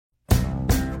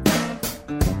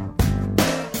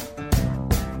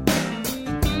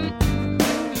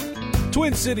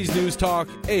Twin Cities News Talk,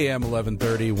 AM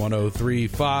 1130,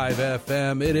 103.5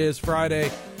 FM. It is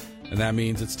Friday, and that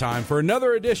means it's time for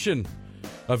another edition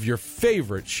of your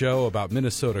favorite show about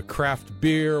Minnesota craft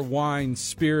beer, wine,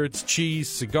 spirits, cheese,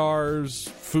 cigars,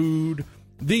 food,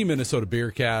 the Minnesota Beer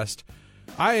Cast.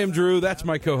 I am Drew. That's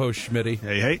my co-host, Schmitty.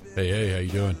 Hey. Hey, how you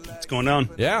doing? What's going on?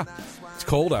 Yeah, it's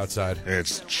cold outside.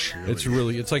 It's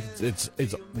chilly. It's like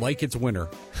it's winter.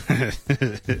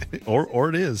 or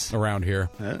it is around here.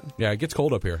 Yeah, it gets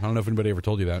cold up here. I don't know if anybody ever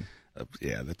told you that.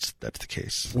 Yeah, that's the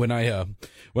case. When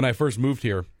I first moved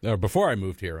here, or before I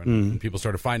moved here, and people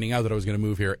started finding out that I was going to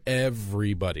move here,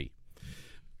 everybody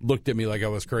looked at me like I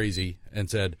was crazy and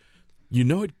said, "You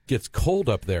know it gets cold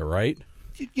up there, right?"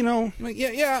 You know, I'm like,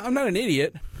 yeah, I'm not an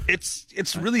idiot.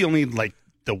 It's really only like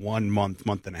the 1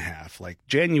 month and a half. Like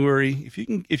January, if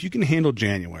you can handle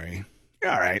January,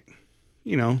 you're all right.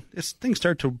 You know, things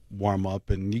start to warm up,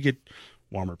 and you get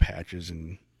warmer patches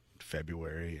in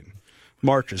February, and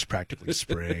March is practically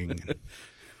spring.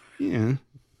 Yeah.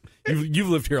 You've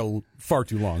lived here far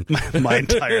too long. My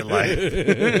entire life.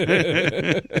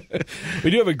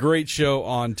 We do have a great show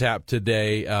on tap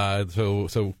today,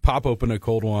 so pop open a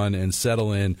cold one and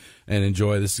settle in and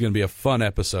enjoy. This is going to be a fun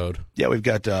episode. Yeah, we've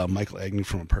got Michael Agnew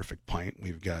from A Perfect Pint.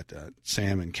 We've got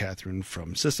Sam and Catherine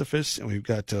from Sisyphus, and we've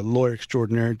got lawyer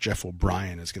extraordinaire Jeff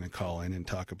O'Brien is going to call in and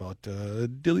talk about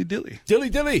Dilly Dilly.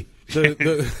 Dilly Dilly,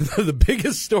 the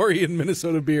biggest story in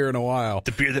Minnesota beer in a while.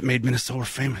 The beer that made Minnesota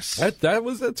famous.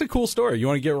 That's a cool story. You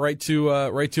want to get right to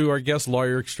our guest,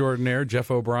 lawyer extraordinaire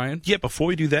Jeff O'Brien? Yeah. Before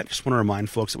we do that, just want to remind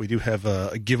folks that we do have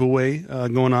a giveaway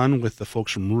going on with the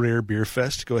folks from Rare Beer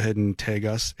Fest. Go ahead and tag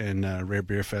us and Rare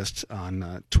Beer Fest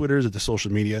on Twitter, the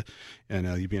social media, and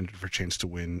you'll be entered for a chance to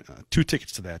win 2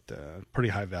 tickets to that. Pretty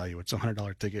high value. It's a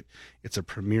 $100 ticket. It's a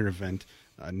premier event.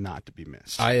 Not to be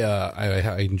missed.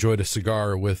 I enjoyed a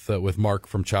cigar with Mark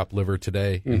from Chopped Liver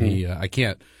today, and he I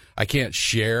can't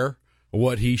share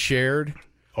what he shared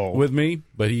with me,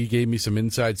 but he gave me some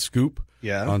inside scoop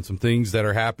on some things that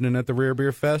are happening at the Rare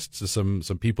Beer Fest. So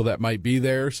some people that might be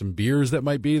there, some beers that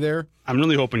might be there. I'm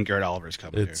really hoping Garrett Oliver's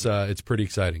coming. It's pretty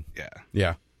exciting.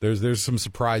 Yeah. There's some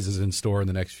surprises in store in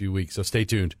the next few weeks, so stay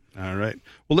tuned. All right.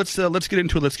 Well, let's get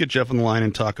into it. Let's get Jeff on the line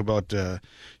and talk about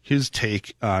his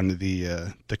take on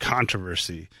the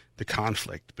controversy, the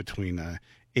conflict between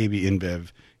AB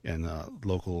InBev and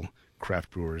local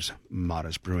craft brewers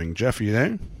Modest Brewing. Jeff, are you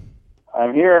there?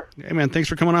 I'm here. Hey, man, thanks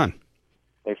for coming on.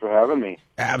 Thanks for having me.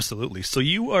 Absolutely. So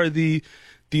you are the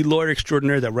lawyer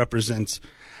extraordinaire that represents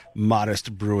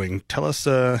Modest Brewing. Tell us,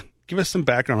 give us some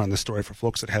background on the story for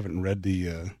folks that haven't read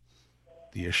the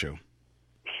issue.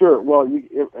 Sure. Well,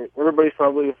 everybody's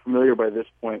probably familiar by this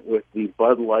point with the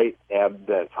Bud Light ad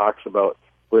that talks about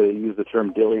where they use the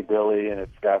term dilly dilly, and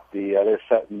it's got they're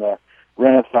set in the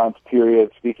Renaissance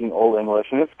period, speaking Old English,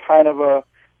 and it's kind of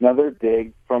another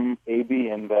dig from AB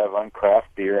InBev on craft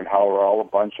beer and how we're all a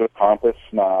bunch of pompous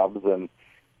snobs. And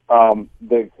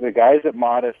the guys at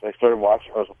Modest, I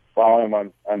was following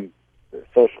them on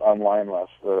social online a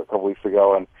couple weeks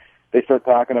ago, and they start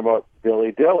talking about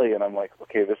Dilly Dilly, and I'm like,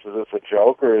 okay, is this a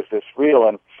joke or is this real?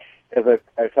 And as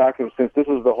I've talked to them since, this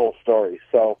is the whole story.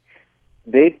 So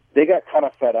they got kind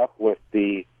of fed up with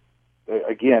AB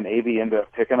InBev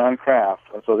picking on craft,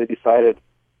 and so they decided,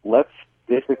 let's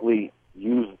basically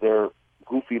use their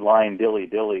goofy line Dilly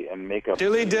Dilly and make a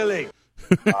Dilly Dilly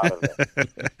out of it.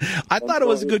 I thought it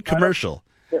was a good commercial.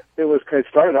 It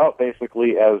started out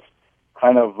basically as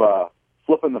kind of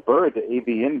flipping the bird to AB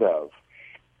InBev.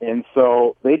 And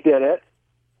so they did it,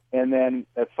 and then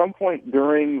at some point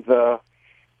during the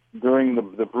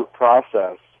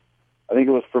process, I think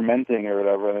it was fermenting or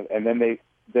whatever, and then they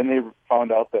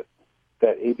found out that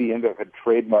AB InBev had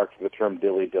trademarked the term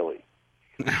Dilly Dilly.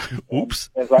 Oops.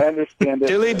 And as I understand it,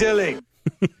 Dilly Dilly.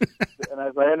 And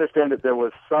as I understand it, there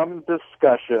was some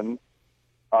discussion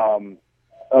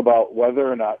about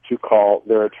whether or not to call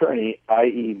their attorney,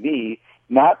 i.e. me,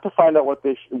 not to find out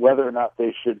whether or not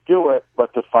they should do it,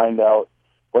 but to find out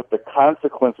what the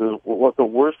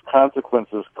worst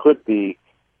consequences could be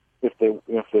if they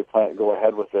go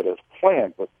ahead with it as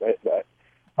planned. But I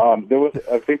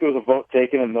think there was a vote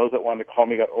taken, and those that wanted to call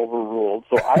me got overruled.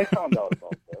 So I found out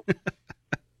about this.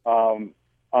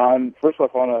 First of all,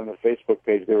 I found out on the Facebook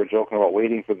page they were joking about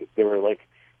they were like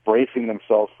bracing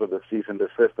themselves for the cease and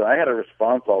desist, and I had a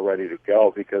response all ready to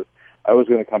go because I was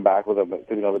going to come back with them.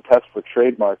 The test for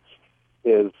trademarks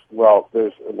is, well,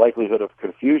 there's a likelihood of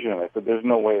confusion. And I said, there's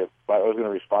no way I was going to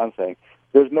respond saying,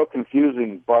 there's no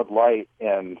confusing Bud Light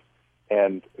and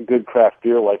good craft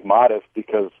beer like Modest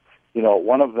because,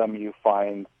 one of them you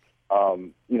find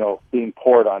being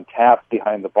poured on tap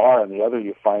behind the bar, and the other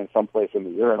you find someplace in the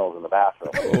urinals in the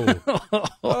bathroom.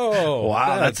 Oh,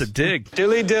 wow, that's a dig.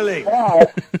 Dilly.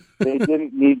 Well, they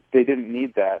didn't need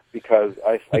that, because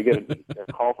I get a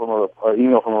call from or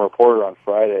email from a reporter on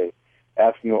Friday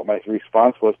asking what my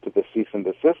response was to the cease and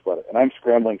desist letter, and I'm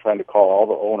scrambling trying to call all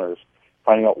the owners,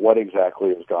 finding out what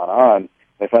exactly has gone on.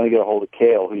 I finally get a hold of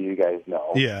Kale, who you guys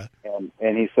know. Yeah.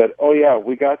 And he said, "Oh yeah,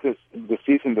 we got the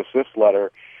cease and desist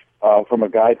letter from a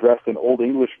guy dressed in Old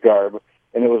English garb,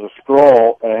 and it was a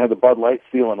scroll, and it had the Bud Light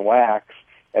seal in wax,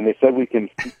 and they said we can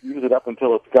use it up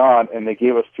until it's gone, and they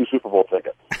gave us 2 Super Bowl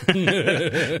tickets."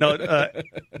 No,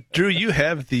 Drew, you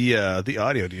have the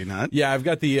audio, do you not? Yeah, I've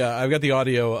got the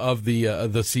audio of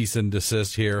the cease and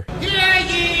desist here. Hear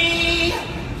ye!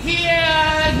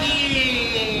 Hear ye!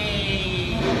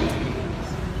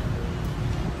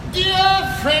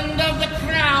 Dear friend of the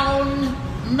Crown,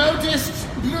 Modist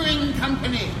Brewing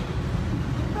Company,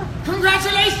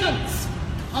 congratulations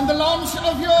on the launch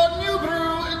of your new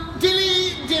brew,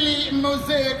 Dilly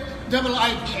Mosaic Double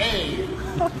IPA.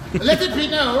 Let it be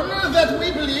known that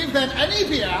we believe that any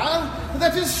beer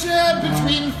that is shared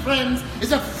between friends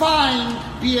is a fine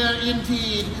beer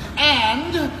indeed,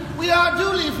 and we are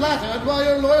duly flattered by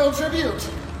your loyal tribute.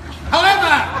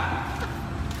 However,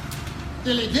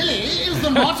 Dilly is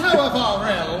the motto of our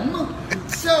realm,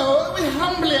 so we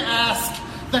humbly ask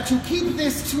that you keep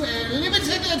this to a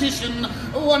limited edition,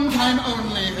 one-time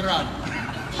only run.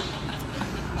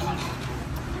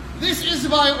 This is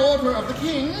by order of the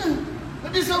king.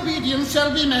 Disobedience shall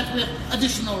be met with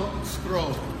additional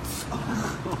scrolls.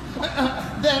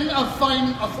 Then a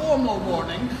formal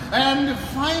warning, and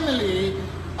finally,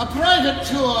 a private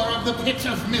tour of the pit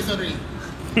of misery.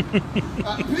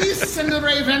 Please send a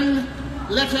raven,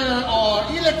 letter, or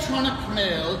electronic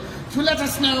mail to let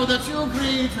us know that you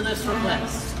agree to this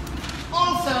request.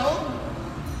 Also,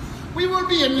 we will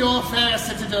be in your fair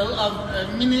citadel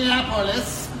of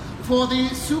Minneapolis for the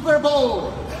Super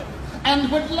Bowl, and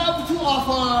would love to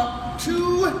offer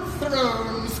 2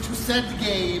 thrones to said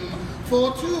game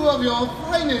for 2 of your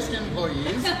finest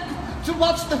employees to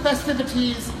watch the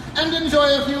festivities and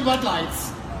enjoy a few Bud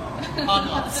Lights on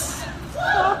us.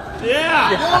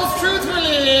 Yeah. Yours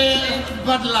truthfully,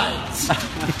 Bud Light.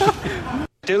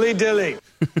 Dilly.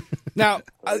 Now,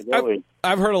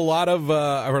 I've heard a lot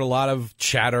of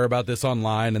chatter about this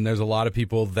online, and there's a lot of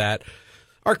people that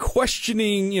are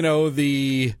questioning,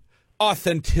 the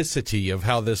authenticity of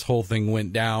how this whole thing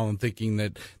went down, thinking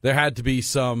that there had to be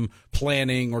some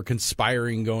planning or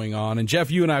conspiring going on. And Jeff,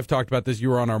 you and I have talked about this.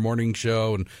 You were on our morning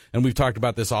show, and we've talked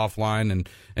about this offline,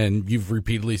 and you've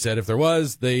repeatedly said if there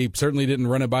was, they certainly didn't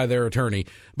run it by their attorney.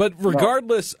 But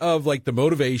regardless of like the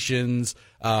motivations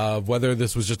of whether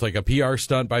this was just like a PR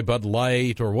stunt by Bud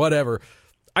Light or whatever,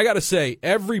 I got to say,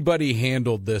 everybody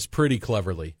handled this pretty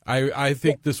cleverly. I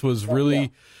think this was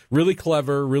really, really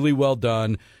clever, really well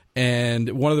done.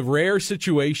 And one of the rare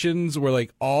situations where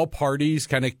like all parties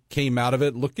kind of came out of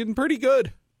it looking pretty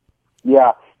good.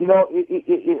 Yeah,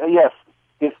 yes.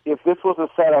 If this was a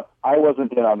setup, I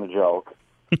wasn't in on the joke,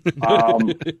 but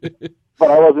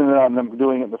I wasn't in on them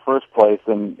doing it in the first place,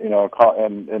 and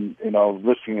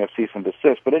risking a cease and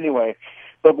desist. But anyway,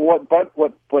 what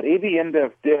AB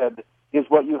InBev did is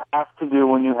what you have to do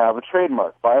when you have a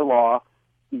trademark. By law,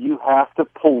 you have to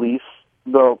police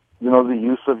the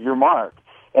use of your mark.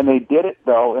 And they did it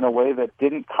though in a way that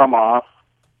didn't come off,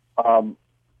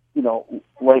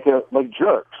 like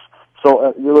jerks.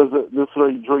 So there was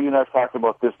Drew, you and I've talked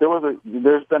about this.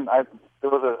 Years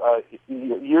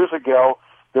ago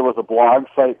there was a blog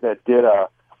site that did a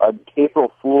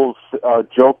April Fool's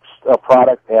jokes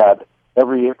product ad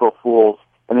every April Fool's,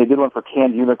 and they did one for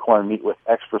canned unicorn meat with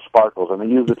extra sparkles, and they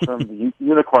used the term the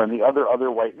unicorn, the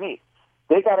other white meat.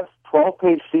 They got a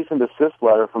 12-page cease and desist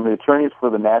letter from the attorneys for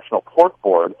the National Pork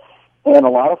Board, and a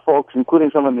lot of folks,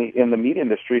 including some in the meat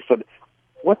industry, said,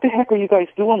 "What the heck are you guys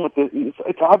doing with this?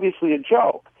 It's obviously a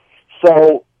joke."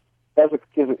 So,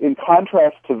 in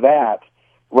contrast to that,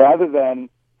 rather than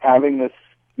having this,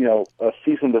 a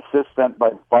cease and desist sent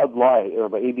by Bud Light or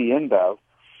by AB InBev,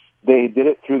 they did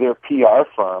it through their PR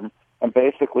firm and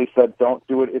basically said, "Don't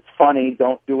do it. It's funny.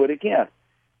 Don't do it again."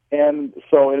 And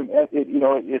so it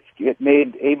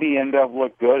made AB InBev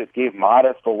look good. It gave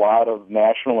Modist a lot of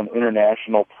national and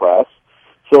international press.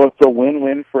 So it's a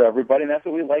win-win for everybody, and that's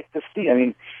what we like to see. I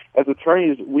mean, as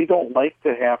attorneys, we don't like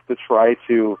to have to try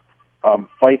to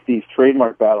fight these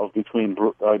trademark battles between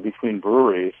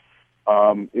breweries.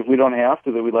 If we don't have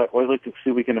to, then we always like to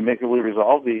see if we can amicably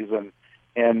resolve these.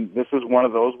 And this is one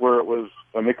of those where it was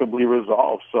amicably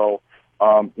resolved. So,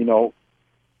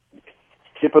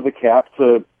 tip of the cap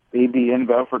to AB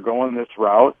InBev for going this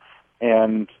route.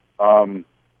 And, my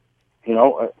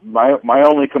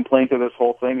only complaint to this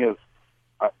whole thing is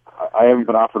I haven't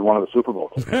been offered one of the Super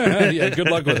Bowls. Yeah, good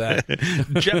luck with that.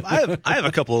 Jeff, I have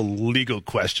a couple of legal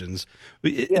questions.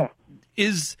 Yeah.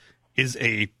 Is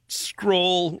a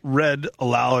scroll read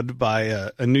aloud by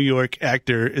a New York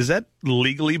actor, is that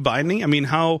legally binding? I mean,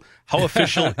 how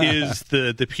official is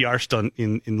the PR stunt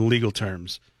in legal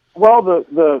terms? Well,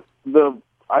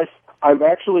 I've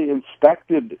actually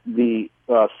inspected the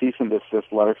cease and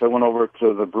desist letter. So I went over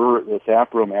to the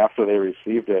tap room after they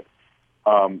received it.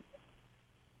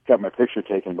 Got my picture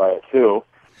taken by it too.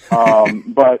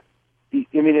 But I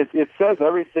mean, it says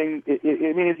everything. Is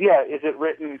it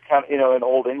written kind of, in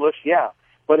Old English? Yeah,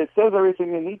 but it says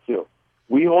everything you need to.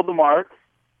 We hold the mark.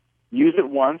 Use it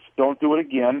once. Don't do it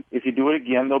again. If you do it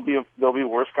again, there'll be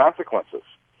worse consequences.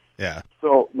 Yeah.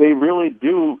 So they really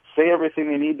do say everything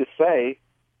they need to say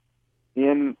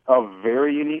in a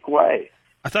very unique way.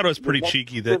 I thought it was pretty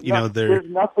cheeky that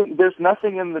there's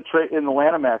nothing in the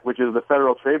Lanham Act, which is the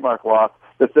federal trademark law,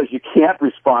 that says you can't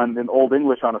respond in Old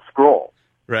English on a scroll.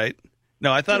 Right.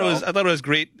 No, I thought it was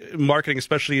great marketing,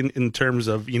 especially in terms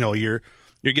of you're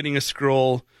getting a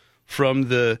scroll from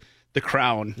the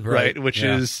Crown, right? Which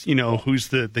is who's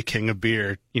the king of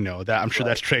beer. That I'm sure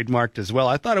that's trademarked as well.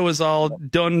 I thought it was all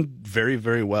done very,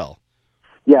 very well.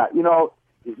 Yeah,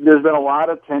 there's been a lot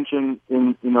of tension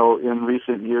in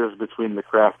recent years between the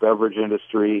craft beverage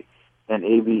industry and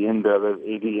AB InBev.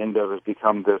 AB InBev has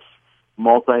become this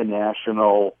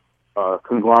multinational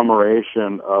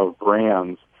conglomeration of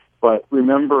brands. But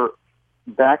remember,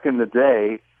 back in the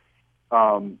day,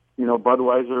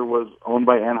 Budweiser was owned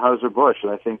by Anheuser-Busch,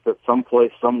 and I think that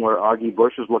someplace, somewhere, Augie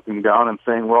Busch is looking down and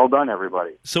saying, "Well done,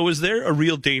 everybody." So is there a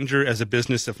real danger as a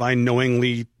business if I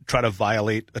knowingly try to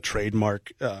violate a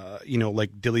trademark, like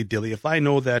Dilly Dilly? If I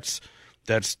know that's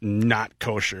not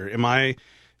kosher,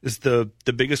 is the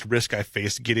biggest risk I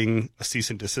face getting a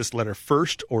cease and desist letter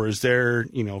first, or is there,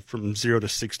 from 0 to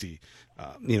 60,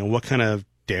 what kind of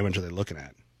damage are they looking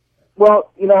at?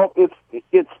 Well,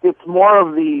 it's more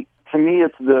of to me,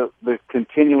 it's the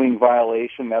continuing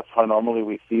violation. That's how normally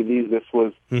we see these. This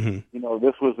was, this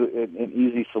was an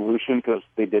easy solution because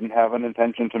they didn't have an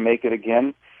intention to make it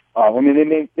again.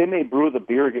 They may brew the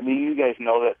beer again. I mean, you guys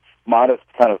know that Modest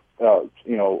kind of,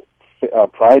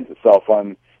 prides itself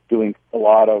on doing a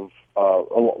lot of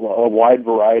a wide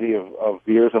variety of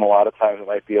beers, and a lot of times it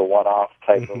might be a one-off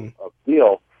type of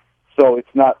deal. So it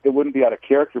wouldn't be out of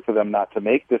character for them not to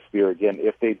make this beer again.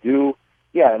 If they do,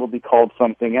 yeah, it'll be called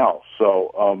something else.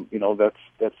 So,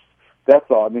 that's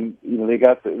all. I mean, they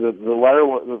got the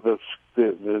letter,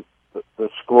 the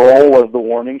scroll was the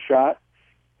warning shot,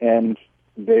 and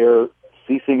they're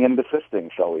ceasing and desisting,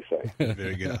 shall we say?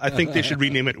 Very good. I think they should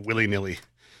rename it Willy Nilly.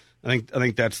 I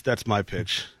think that's my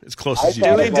pitch. As close as you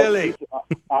Dilly Dilly.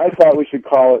 I thought we should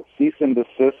call it Cease and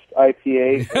Desist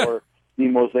IPA or the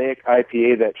Mosaic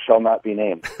IPA that shall not be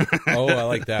named. Oh, I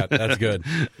like that. That's good.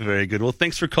 Very good. Well,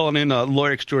 thanks for calling in,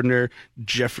 lawyer extraordinaire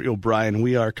Jeffrey O'Brien.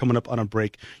 We are coming up on a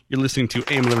break. You're listening to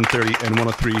AM 1130 and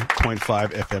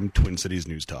 103.5 FM Twin Cities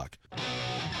News Talk.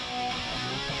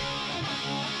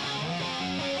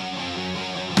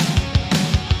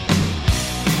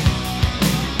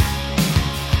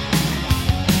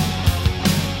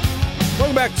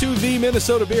 Welcome back to the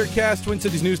Minnesota Beercast, Twin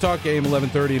Cities News Talk, AM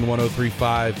 1130 and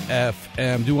 103.5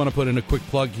 FM. Do want to put in a quick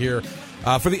plug here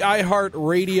for the iHeart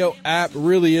Radio app.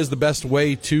 Really is the best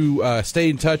way to stay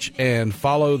in touch and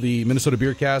follow the Minnesota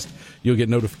Beercast. You'll get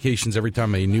notifications every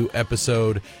time a new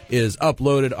episode is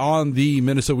uploaded on the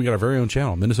Minnesota. We got our very own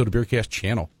channel, Minnesota Beercast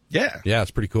channel. Yeah. Yeah,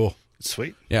 it's pretty cool.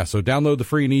 Sweet. Yeah, so download the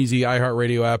free and easy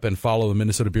iHeartRadio app and follow the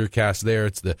Minnesota Beercast there.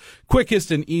 It's the quickest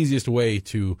and easiest way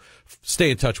to stay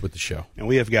in touch with the show. And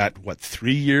we have got,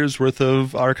 3 years worth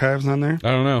of archives on there? I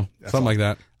don't know. Something like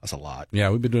that. That's a lot. Yeah,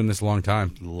 we've been doing this a long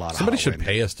time. A lot. Somebody should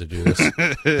pay us to do this.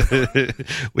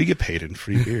 We get paid in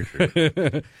free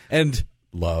beer. And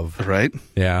love. Right?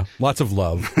 Yeah, lots of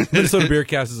love. Minnesota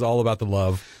Beercast is all about the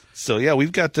love. So, yeah,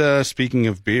 we've got, speaking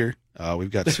of beer,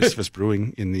 we've got Sisyphus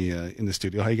Brewing in the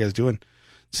studio. How you guys doing?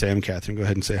 Sam, Catherine, go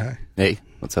ahead and say hi. Hey,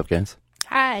 what's up, guys?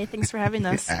 Hi, thanks for having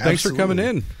us. Thanks for coming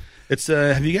in. It's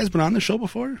have you guys been on the show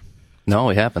before? No,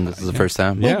 we haven't. This is the first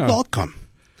time. Well, welcome.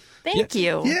 Thank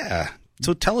you. Yeah.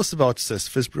 So tell us about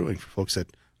Sisyphus Brewing for folks that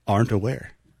aren't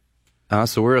aware.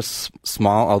 So we're a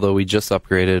small, although we just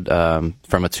upgraded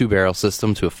from a 2-barrel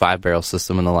system to a 5-barrel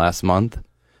system in the last month.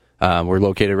 We're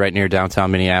located right near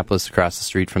downtown Minneapolis, across the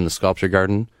street from the Sculpture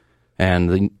Garden. And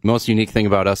the most unique thing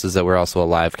about us is that we're also a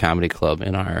live comedy club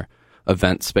in our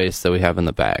event space that we have in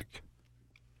the back.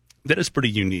 That is pretty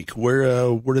unique.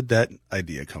 Where did that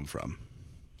idea come from?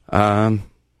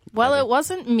 Well, it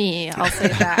wasn't me, I'll say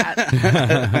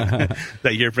that.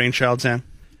 That your brainchild, Sam?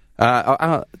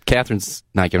 Catherine's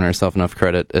not giving herself enough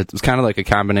credit. It was kind of like a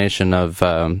combination of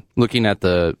looking at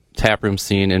the taproom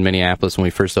scene in Minneapolis when we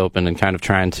first opened and kind of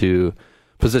trying to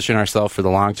position ourselves for the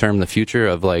long term, the future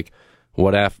of like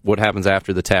what happens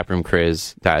after the taproom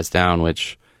craze dies down,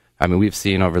 which, I mean, we've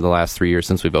seen over the last 3 years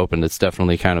since we've opened. It's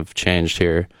definitely kind of changed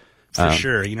here. For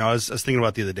sure. You know, I was thinking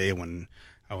about the other day when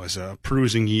I was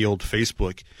perusing ye old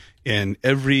Facebook, and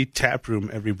every tap room,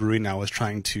 every brewery now is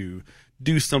trying to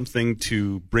do something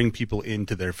to bring people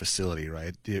into their facility,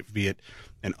 right? Be it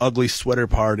an ugly sweater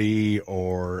party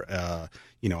or, a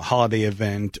holiday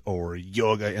event or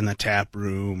yoga in the tap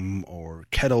room or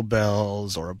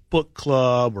kettlebells or a book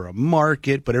club or a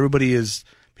market. But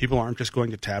people aren't just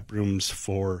going to tap rooms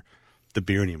for the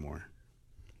beer anymore.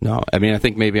 No, I mean, I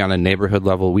think maybe on a neighborhood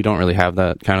level, we don't really have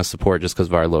that kind of support just because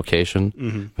of our location.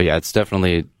 Mm-hmm. But yeah, it's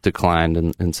definitely declined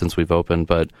and since we've opened.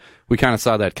 But we kind of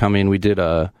saw that coming. We did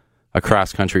a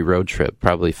cross-country road trip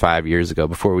probably 5 years ago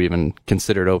before we even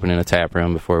considered opening a tap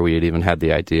room, before we had even had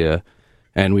the idea.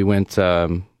 And we went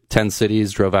 10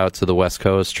 cities, drove out to the West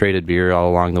Coast, traded beer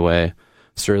all along the way.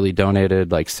 Surly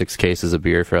donated like 6 cases of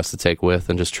beer for us to take with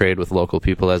and just trade with local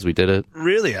people as we did it.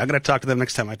 Really? I'm going to talk to them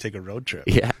next time I take a road trip.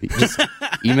 Yeah, just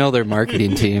email their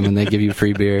marketing team and they give you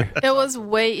free beer. It was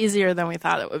way easier than we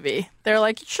thought it would be. They're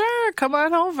like, sure, come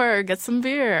on over, get some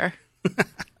beer.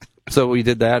 So we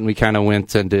did that, and we kind of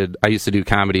went and I used to do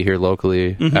comedy here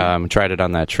locally, tried it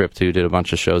on that trip too, did a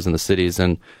bunch of shows in the cities.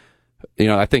 And,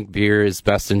 I think beer is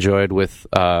best enjoyed with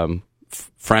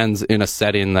friends in a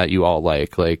setting that you all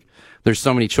like. Like, there's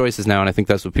so many choices now, and I think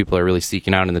that's what people are really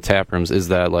seeking out in the tap rooms, is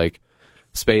that like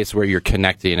space where you're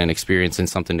connecting and experiencing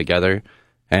something together.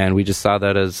 And we just saw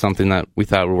that as something that we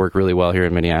thought would work really well here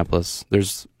in Minneapolis.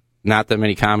 There's not that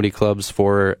many comedy clubs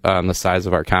for the size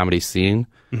of our comedy scene,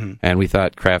 and we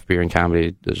thought craft beer and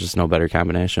comedy, there's just no better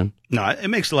combination. No, it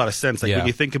makes a lot of sense. Like when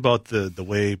you think about the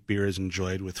way beer is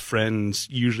enjoyed with friends,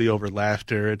 usually over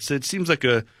laughter, it seems like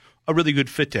a really good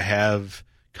fit to have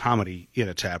comedy in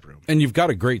a tap room. And you've got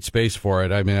a great space for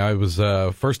it. I mean, I was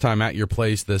first time at your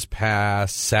place this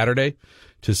past Saturday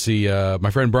to see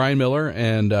my friend Brian Miller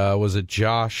and was it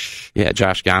Josh? Yeah,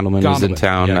 Josh Gondelman was in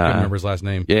town. Yeah, I can't remember his last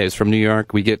name. Yeah, he's from New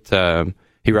York. We get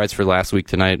he writes for Last Week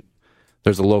Tonight.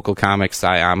 There's a local comic,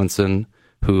 Cy Amundsen,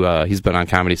 who he's been on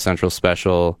Comedy Central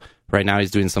special. Right now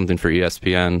he's doing something for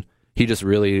ESPN. He just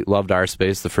really loved our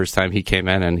space the first time he came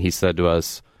in, and he said to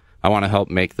us, I want to help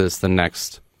make this the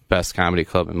next best comedy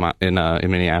club in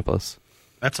Minneapolis.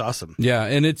 That's awesome. Yeah,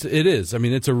 and it is. I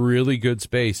mean, it's a really good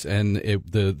space, and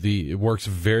it works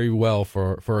very well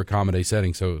for a comedy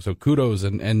setting. So kudos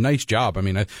and nice job. I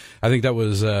mean, I think that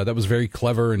was very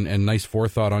clever and nice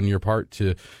forethought on your part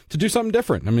to do something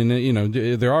different. I mean,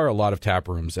 there are a lot of tap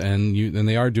rooms, and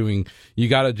they are doing. You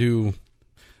got to do.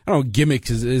 I don't know,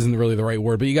 gimmicks isn't really the right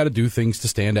word, but you got to do things to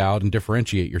stand out and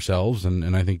differentiate yourselves,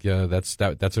 and I think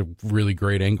that's a really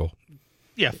great angle.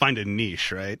 Yeah, find a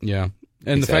niche, right? Yeah.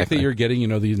 And the fact that you're getting,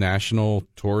 these national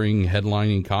touring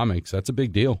headlining comics, that's a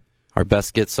big deal. Our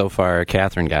best get so far,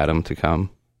 Catherine got him to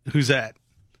come. Who's that?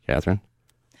 Catherine?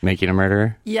 Making a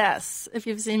Murderer? Yes. If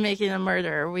you've seen Making a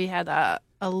Murderer, we had a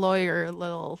lawyer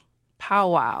little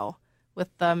powwow with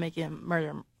the Making a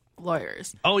Murder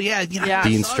lawyers. Oh, yeah.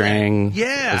 Dean Strang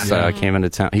came into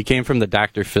town. He came from the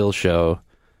Dr. Phil show,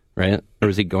 right? Or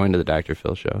was he going to the Dr.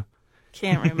 Phil show?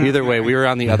 Can't remember. Either way, we were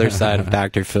on the other side of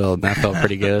Dr. Phil, and that felt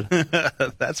pretty good.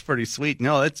 That's pretty sweet.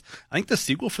 No, I think the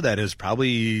sequel for that is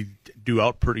probably due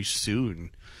out pretty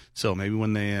soon. So maybe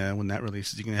when that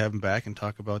releases, you can have him back and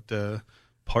talk about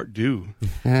part 2.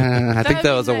 I think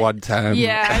that was a one time.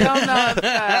 Yeah, I don't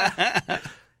know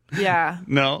if... yeah.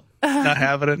 No, not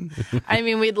happening. I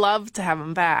mean, we'd love to have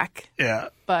him back. Yeah.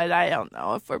 But I don't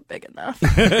know if we're big enough.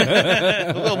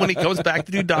 Well, when he comes back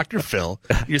to do Dr. Phil,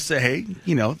 you say, hey,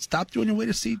 stop doing your way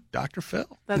to see Dr. Phil.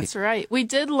 That's right. We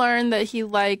did learn that he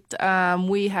liked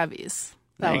wee heavies.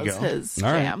 That was his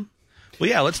jam. Well,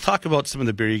 yeah, let's talk about some of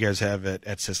the beer you guys have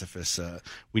at Sisyphus.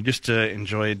 We just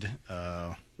enjoyed,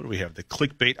 what do we have, the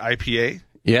Clickbait IPA.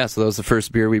 Yeah, so that was the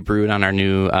first beer we brewed on our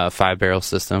new 5-barrel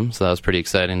system, so that was pretty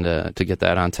exciting to get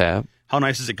that on tap. How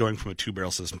nice is it going from a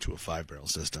 2-barrel system to a 5-barrel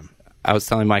system? I was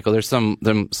telling Michael, there's some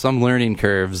learning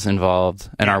curves involved,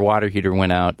 and our water heater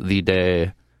went out the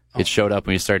day it showed up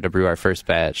when we started to brew our first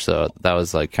batch, so that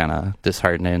was like kind of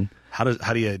disheartening. How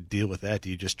do you deal with that? Do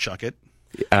you just chuck it?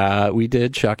 We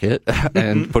did chuck it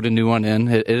and put a new one in.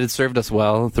 It had served us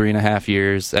well 3.5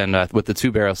 years, and with the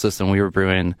 2-barrel system, we were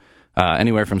brewing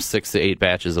anywhere from 6 to 8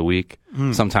 batches a week,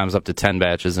 sometimes up to 10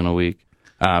 batches in a week.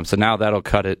 So now that'll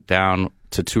cut it down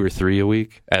to 2 or 3 a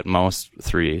week, at most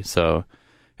 3. So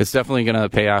it's definitely going to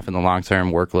pay off in the long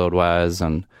term, workload wise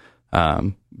and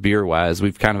beer wise.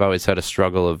 We've kind of always had a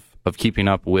struggle of keeping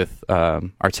up with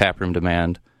our taproom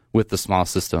demand with the small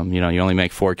system. You only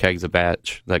make 4 kegs a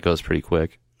batch. That goes pretty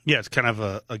quick. Yeah, it's kind of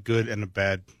a good and a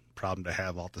bad problem to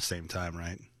have all at the same time,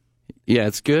 right? Yeah,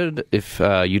 it's good if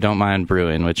you don't mind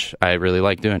brewing, which I really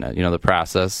like doing it, the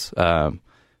process.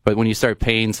 But when you start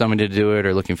paying somebody to do it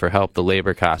or looking for help, the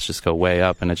labor costs just go way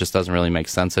up, and it just doesn't really make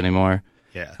sense anymore.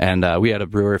 Yeah. And we had a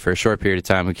brewer for a short period of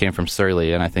time who came from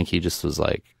Surly, and I think he just was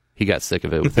like, he got sick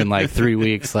of it within like 3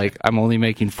 weeks. Like, I'm only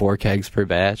making 4 kegs per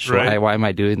batch. Right. Why am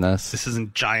I doing this? This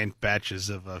isn't giant batches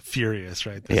of Furious,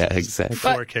 right? This Yeah, is exactly.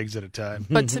 4 kegs at a time.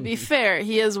 But to be fair,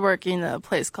 he is working at a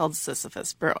place called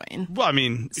Sisyphus Brewing. Well, I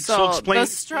mean, So explain, the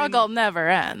struggle never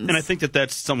ends. and I think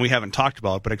that's something we haven't talked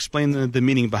about, but explain the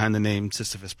meaning behind the name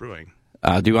Sisyphus Brewing.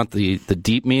 Do you want the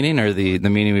deep meaning or the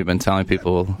meaning we've been telling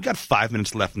people? We got 5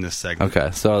 minutes left in this segment.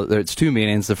 Okay, so there's 2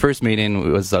 meanings. The first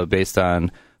meaning was based on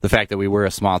the fact that we were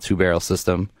a small 2-barrel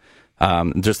system,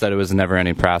 just that it was a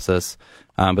never-ending process.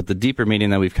 But the deeper meaning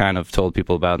that we've kind of told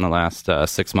people about in the last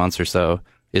 6 months or so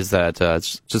is that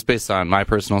it's just based on my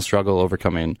personal struggle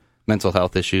overcoming mental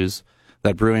health issues,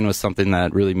 that brewing was something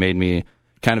that really made me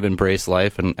kind of embrace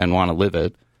life and want to live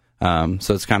it.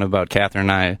 So it's kind of about Catherine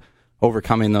and I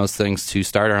overcoming those things to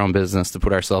start our own business, to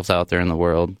put ourselves out there in the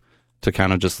world, to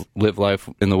kind of just live life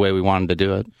in the way we wanted to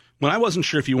do it. Well, I wasn't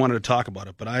sure if you wanted to talk about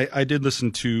it, but I did listen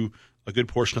to a good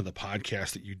portion of the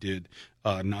podcast that you did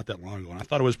not that long ago, and I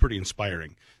thought it was pretty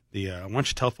inspiring. Why don't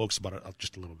you tell folks about it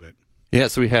just a little bit? Yeah,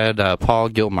 so we had Paul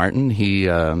Gilmartin. He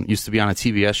used to be on a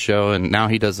TBS show, and now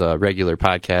he does a regular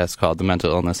podcast called The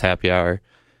Mental Illness Happy Hour.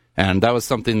 And that was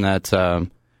something that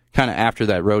kind of after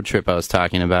that road trip I was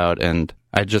talking about, and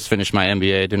I just finished my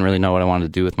MBA, didn't really know what I wanted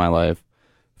to do with my life.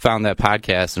 Found that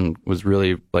podcast and was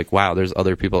really like, wow, there's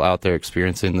other people out there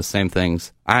experiencing the same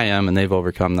things I am, and they've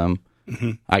overcome them.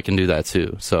 Mm-hmm. I can do that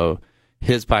too. So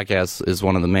his podcast is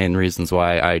one of the main reasons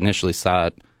why I initially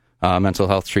sought mental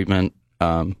health treatment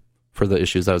for the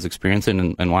issues I was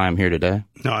experiencing and why I'm here today.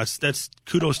 No, that's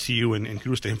kudos to you and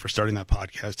kudos to him for starting that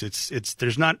podcast.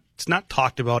 It's not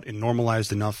talked about and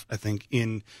normalized enough, I think,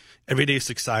 in everyday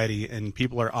society, and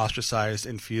people are ostracized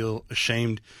and feel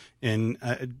ashamed. And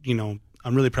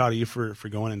I'm really proud of you for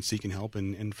going and seeking help,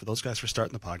 and for those guys for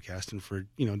starting the podcast and for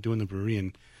doing the brewery,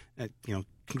 and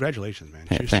congratulations, man.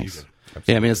 Yeah, Cheers thanks. to you.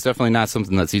 Yeah, I mean, it's definitely not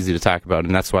something that's easy to talk about,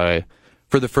 and that's why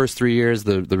for the first 3 years,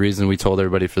 the reason we told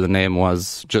everybody for the name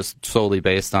was just solely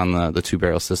based on the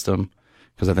 2-barrel system,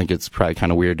 because I think it's probably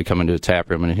kind of weird to come into a tap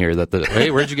room and hear that hey,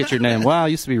 where'd you get your name? Well, I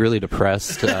used to be really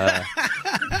depressed.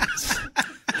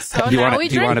 So now we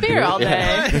drink beer all day.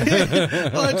 Yeah.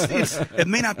 Well, it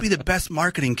may not be the best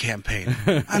marketing campaign.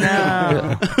 I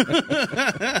know.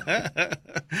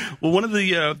 Well, one of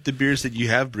the beers that you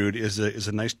have brewed is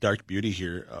a nice dark beauty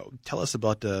here. Tell us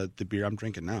about the beer I'm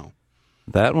drinking now.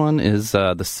 That one is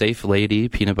the Safe Lady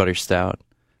Peanut Butter Stout.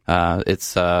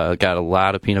 It's got a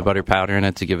lot of peanut butter powder in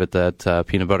it to give it that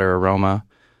peanut butter aroma,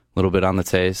 a little bit on the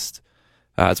taste.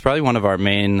 It's probably one of our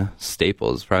main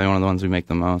staples, probably one of the ones we make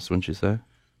the most, wouldn't you say?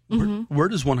 Mm-hmm. Where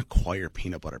does one acquire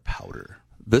peanut butter powder?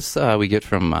 This we get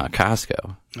from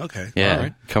Costco. Okay. Yeah, All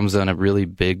right. Comes in a really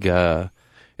big, I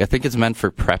think it's meant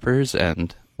for preppers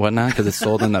and whatnot, because it's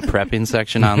sold in the prepping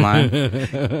section online.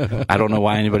 I don't know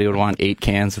why anybody would want 8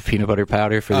 cans of peanut butter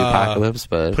powder for the apocalypse,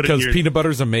 but Because peanut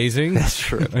butter's amazing. that's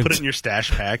true. Put it in your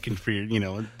stash pack, and for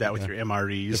your, that with your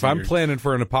MREs. If and I'm planning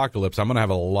for an apocalypse, I'm going to have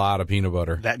a lot of peanut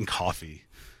butter. that and coffee.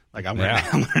 Like I'm Yeah.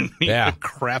 gonna need Yeah. a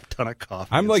crap ton of coffee.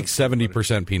 I'm and like some peanut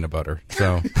 70% peanut butter.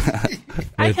 So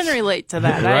I can relate to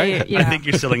that. Right? butter. I think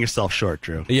you're selling yourself short,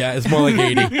 Drew. yeah, it's more like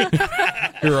 80.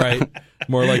 You're right.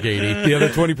 More like 80. The other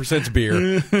 20%'s beer.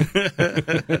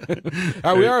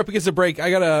 All right, we are up against a break.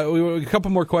 I got a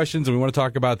couple more questions, and we want to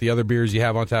talk about the other beers you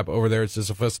have on tap over there at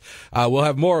Sisyphus. We'll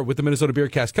have more with the Minnesota Beer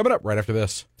Cast coming up right after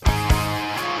this.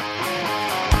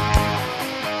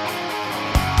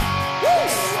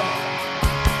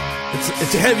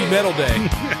 It's a heavy metal day.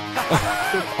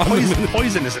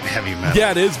 Poison isn't heavy metal.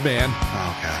 Yeah, it is, man.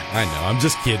 Oh, God. I know. I'm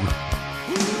just kidding.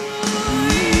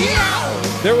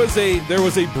 There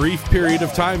was a brief period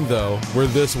of time though where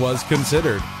this was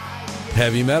considered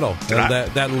heavy metal.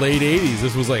 That late '80s,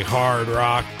 this was like hard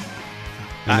rock.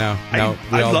 And now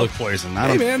we I all love look. Poison.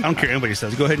 Hey, man. I don't care what anybody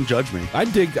says. Go ahead and judge me. I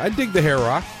dig the hair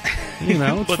rock.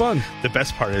 It's But fun. The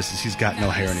best part is he's got no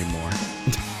hair anymore.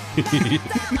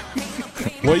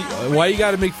 Why you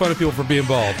got to make fun of people for being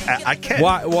bald? I can't.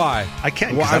 Why? I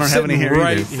can't because I don't have any hair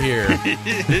right either. here.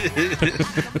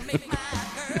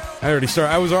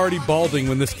 I was already balding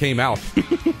when this came out.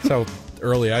 That's how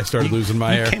early I started losing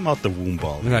my hair. Came out the womb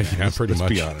bald. Yeah, pretty much.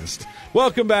 Let's be honest.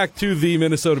 Welcome back to the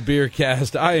Minnesota Beer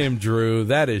Cast. I am Drew.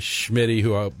 That is Schmitty,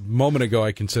 who a moment ago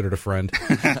I considered a friend.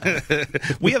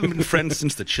 We haven't been friends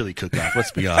since the chili cook-off.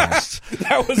 Let's be honest.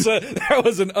 That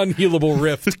was an unhealable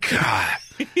rift. God,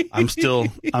 I'm still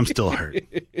hurt.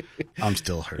 I'm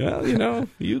still hurt. Well,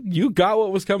 you got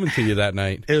what was coming to you that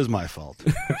night. It was my fault.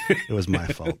 It was my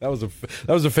fault. That was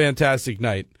a fantastic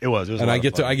night. It was. And I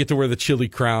get to wear the chili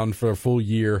crown for a full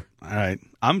year. All right.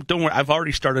 Don't worry. I've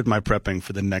already started my prepping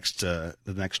for the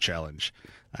next challenge.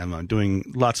 I'm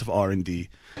doing lots of R&D.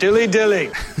 Dilly.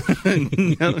 Chili. I'm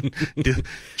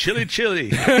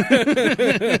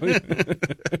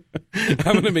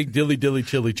going to make dilly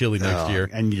chili next year.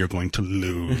 And you're going to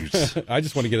lose. I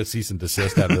just want to get a cease and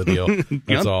desist out of the deal.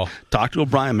 That's all. Talk to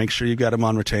O'Brien. Make sure you got him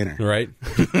on retainer. Right.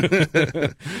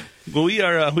 Well, we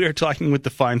are talking with the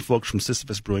fine folks from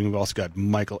Sisyphus Brewing. We've also got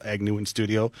Michael Agnew in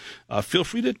studio. Feel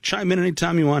free to chime in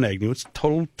anytime you want, Agnew. It's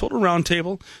total round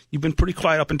table. You've been pretty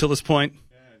quiet up until this point.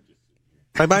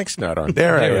 My mic's not on.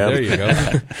 There I am. There you go.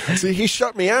 See, he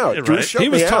shut me out. Yeah, Drew right. shut He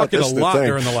was me out. talking a That's the lot thing.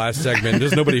 during the last segment.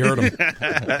 Just nobody heard him.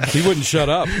 He wouldn't shut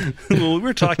up. Well, we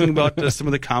were talking about some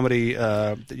of the comedy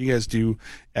that you guys do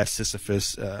at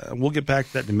Sisyphus. We'll get back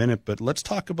to that in a minute, but let's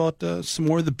talk about some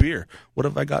more of the beer. What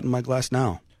have I got in my glass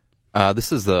now?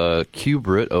 This is the Cube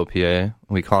Root OPA.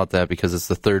 We call it that because it's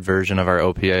the third version of our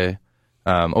OPA.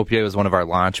 OPA was one of our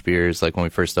launch beers, like when we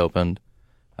first opened.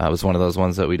 It was one of those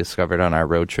ones that we discovered on our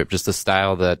road trip. Just a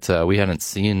style that we hadn't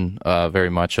seen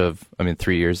very much of,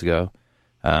 3 years ago.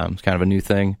 It's kind of a new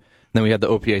thing. And then we had the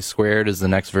OPA Squared as the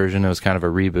next version. It was kind of a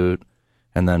reboot.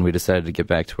 And then we decided to get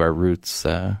back to our roots,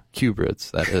 Cube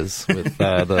Roots, that is, with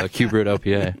the Cube Root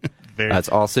OPA. It's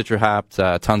all citra hopped,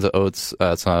 tons of oats.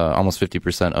 It's almost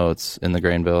 50% oats in the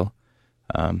grain bill.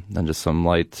 And just some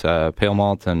light pale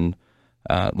malt and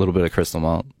a little bit of crystal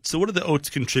malt. So what do the oats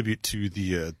contribute to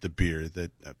the beer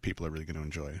that people are really going to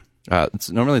enjoy? It's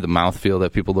normally the mouthfeel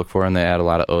that people look for, and they add a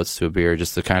lot of oats to a beer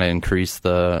just to kind of increase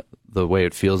the way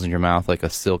it feels in your mouth, like a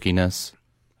silkiness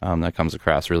that comes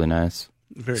across really nice.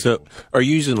 Very So, cool. are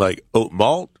you using like oat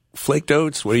malt, flaked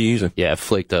oats? What are you using? Yeah,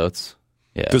 flaked oats.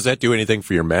 Yeah. Does that do anything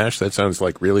for your mash? That sounds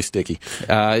like really sticky.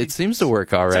 It seems to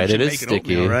work all right. It is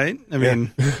sticky. Oatmeal, right? I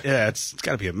mean, yeah, it's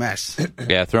got to be a mess.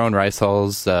 Yeah, throwing rice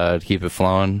hulls to keep it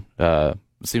flowing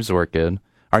seems to work good.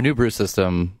 Our new brew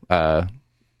system,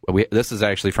 this is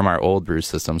actually from our old brew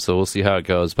system, so we'll see how it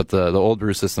goes. But the old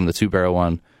brew system, the 2-barrel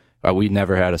one, we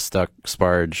never had a stuck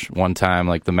sparge one time.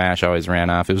 Like the mash always ran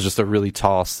off. It was just a really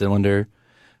tall cylinder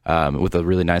with a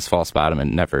really nice false bottom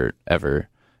and never, ever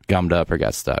gummed up or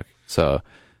got stuck. So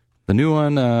the new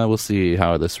one, we'll see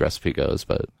how this recipe goes.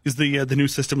 But Is the new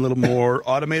system a little more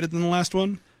automated than the last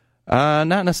one?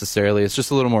 not necessarily. It's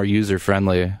just a little more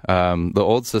user-friendly. The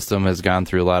old system has gone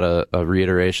through a lot of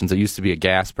reiterations. It used to be a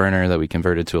gas burner that we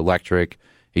converted to electric.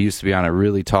 It used to be on a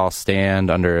really tall stand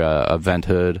under a vent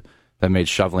hood that made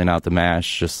shoveling out the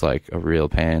mash just like a real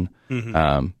pain.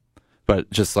 But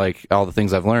just like all the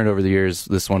things I've learned over the years,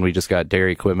 this one we just got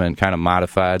dairy equipment kind of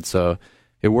modified. So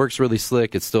it works really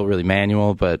slick. It's still really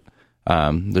manual, but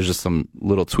there's just some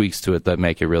little tweaks to it that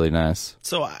make it really nice.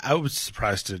 So I was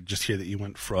surprised to just hear that you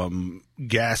went from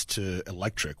gas to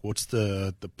electric. What's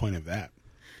the point of that?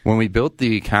 When we built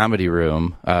the comedy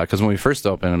room, because when we first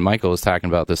opened, and Michael was talking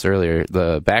about this earlier,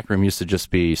 the back room used to just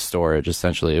be storage,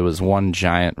 essentially. It was one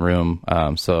giant room.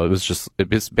 So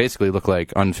it basically looked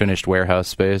like unfinished warehouse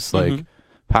space, like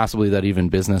possibly that even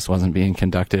business wasn't being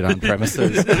conducted on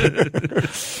premises.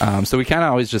 So we kind of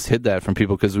always just hid that from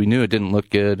people because we knew it didn't look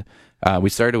good.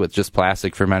 We started with just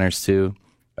plastic fermenters too.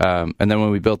 And then when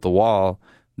we built the wall,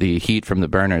 the heat from the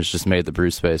burners just made the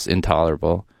brew space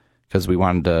intolerable because we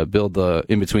wanted to build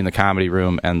in between the comedy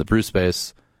room and the brew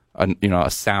space,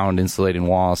 a sound insulating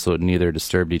wall so it neither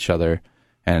disturbed each other.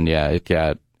 And yeah, it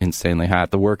got insanely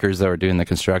hot. The workers that were doing the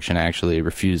construction actually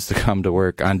refused to come to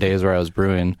work on days where I was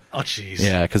brewing. Oh, jeez.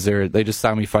 Yeah, because they just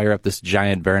saw me fire up this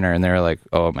giant burner, and they were like,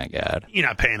 "Oh my god, You're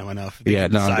not paying them enough. Yeah,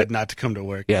 no, decide not to come to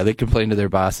work. yeah." They complained to their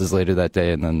bosses later that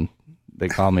day, and then they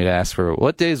called me to ask for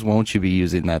what days won't you be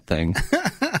using that thing?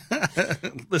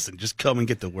 Listen, just come and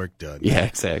get the work done. Yeah,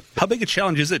 exactly. How big a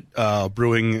challenge is it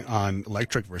brewing on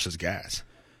electric versus gas?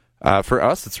 For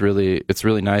us, it's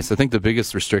really nice. I think the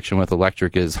biggest restriction with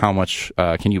electric is how much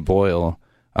can you boil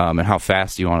and how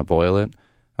fast you want to boil it.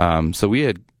 So we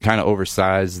had kind of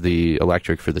oversized the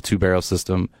electric for the 2-barrel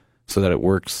system. so that it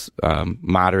works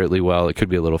moderately well. It could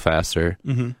be a little faster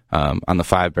on the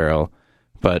 5-barrel.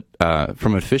 But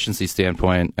from an efficiency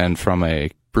standpoint and from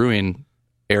a brewing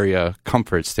area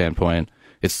comfort standpoint,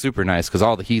 it's super nice because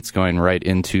all the heat's going right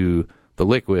into the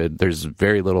liquid. There's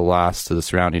very little loss to the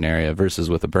surrounding area versus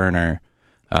with a burner.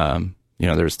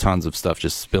 There's tons of stuff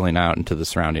just spilling out into the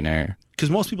surrounding air. Because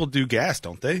most people do gas,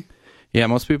 don't they? Yeah,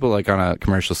 most people, like on a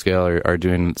commercial scale, are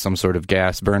doing some sort of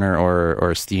gas burner or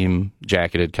a steam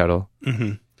jacketed kettle.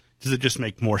 Mm-hmm. Does it just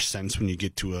make more sense when you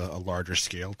get to a larger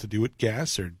scale to do it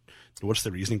gas, or what's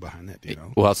the reasoning behind that? Do you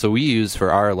know? Well, so we use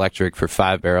for our electric for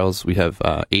 5 barrels, we have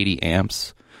 80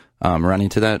 amps running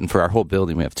to that, and for our whole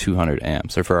building, we have 200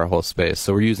 amps, or for our whole space.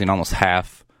 So we're using almost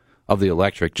half of the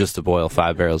electric just to boil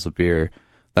 5 barrels of beer.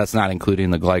 That's not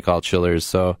including the glycol chillers.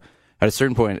 So at a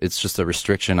certain point, it's just a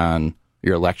restriction on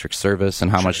your electric service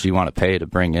and how much do you want to pay to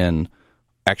bring in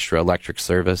extra electric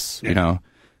service, and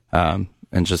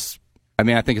just, I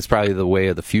mean, I think it's probably the way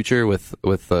of the future with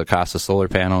the cost of solar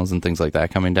panels and things like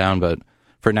that coming down. But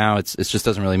for now, it just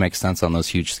doesn't really make sense on those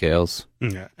huge scales.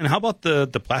 Yeah. And how about the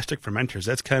plastic fermenters?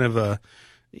 That's kind of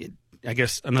I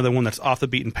guess another one that's off the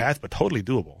beaten path, but totally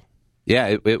doable.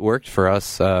 Yeah, it worked for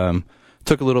us.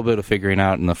 Took a little bit of figuring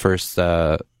out in the first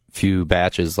few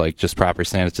batches, like just proper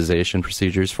sanitization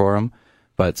procedures for them.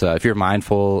 But if you're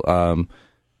mindful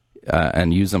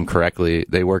and use them correctly,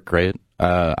 they work great.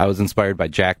 I was inspired by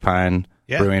Jack Pine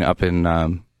Brewing up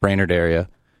in Brainerd area.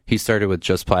 He started with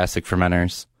just plastic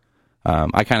fermenters.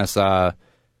 I kind of saw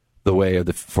the way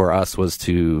for us was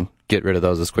to get rid of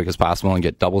those as quick as possible and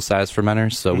get double-sized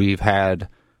fermenters. So we've had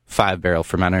 5-barrel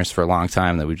fermenters for a long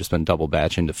time that we've just been double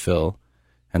batching to fill.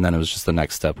 And then it was just the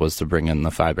next step was to bring in the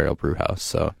 5-barrel brew house.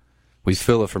 So we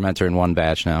fill a fermenter in one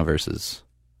batch now versus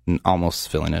almost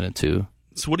filling it in 2.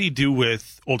 So what do you do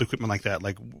with old equipment like that?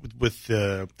 Like with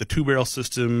the 2-barrel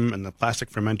system and the plastic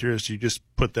fermenters, do you just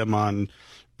put them on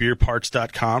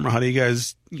beerparts.com, or how do you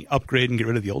guys upgrade and get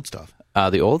rid of the old stuff?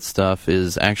 The old stuff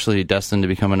is actually destined to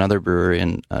become another brewery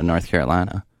in North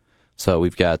Carolina. So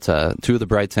we've got 2 of the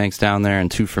bright tanks down there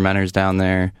and 2 fermenters down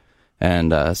there.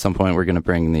 And at some point we're going to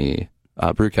bring the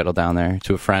brew kettle down there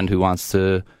to a friend who wants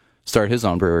to start his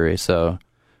own brewery. So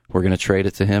we're going to trade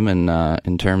it to him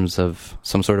in terms of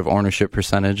some sort of ownership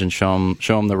percentage and show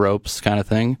him the ropes kind of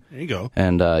thing. There you go.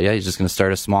 And he's just going to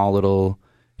start a small little.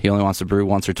 He only wants to brew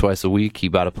once or twice a week. He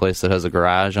bought a place that has a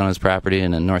garage on his property,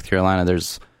 and in North Carolina,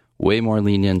 there's way more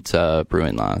lenient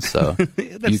brewing laws. So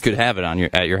you could have it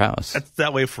at your house. That's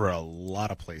that way for a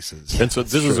lot of places. And so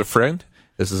this is a friend?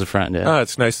 This is a friend, yeah. Oh,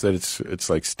 it's nice that it's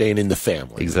like staying in the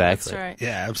family. Exactly. That's right.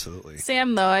 Yeah, absolutely.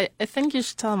 Sam, though, I think you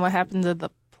should tell him what happened to the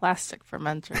plastic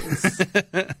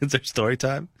fermenters. Is there story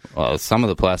time? Well, some of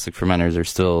the plastic fermenters are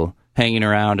still hanging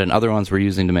around, and other ones we're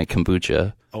using to make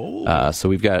kombucha. Oh. So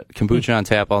we've got kombucha on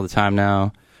tap all the time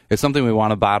now. It's something we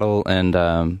want to bottle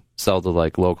and sell to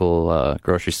like local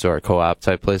grocery store, co-op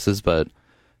type places, but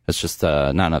it's just not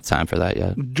enough time for that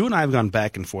yet. Drew and I have gone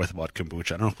back and forth about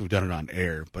kombucha. I don't know if we've done it on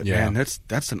air, but man,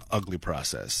 that's an ugly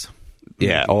process.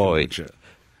 Yeah.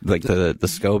 Like the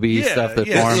SCOBY stuff that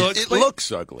forms. It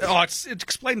looks ugly. Oh, it's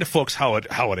explain to folks how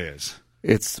it is.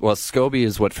 SCOBY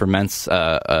is what ferments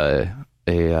a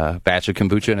batch of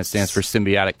kombucha, and it stands for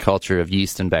symbiotic culture of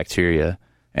yeast and bacteria.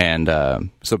 And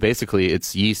so basically,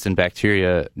 it's yeast and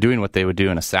bacteria doing what they would do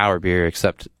in a sour beer,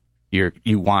 except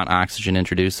you want oxygen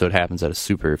introduced, so it happens at a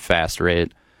super fast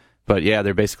rate. But yeah,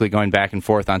 they're basically going back and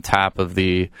forth on top of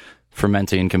the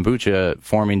fermenting kombucha,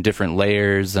 forming different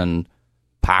layers and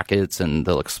pockets, and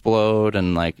they'll explode,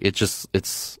 and like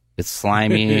it's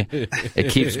slimy.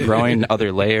 It keeps growing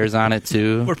other layers on it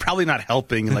too. We're probably not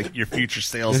helping like your future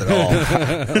sales at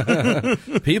all.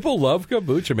 People love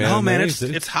kombucha, man. No, man,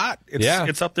 it's hot.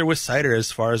 It's up there with cider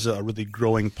as far as a really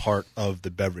growing part of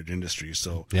the beverage industry.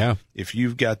 So if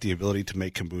you've got the ability to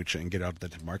make kombucha and get out of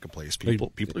the marketplace,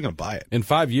 people are going to buy it. In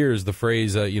 5 years, the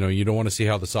phrase you don't want to see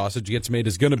how the sausage gets made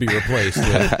is going to be replaced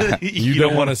with you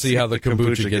don't want to see how the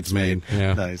kombucha gets made.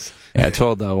 Yeah. Nice. Yeah, I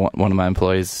told one of my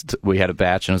employees we had a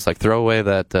batch, and it's like, throw away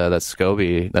that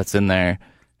SCOBY that's in there.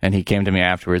 And he came to me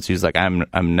afterwards. He was like, I'm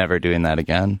never doing that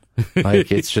again. Like,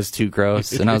 it's just too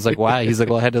gross. And I was like, why? He's like,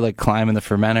 well, I had to like climb in the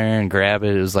fermenter and grab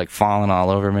it. It was like falling all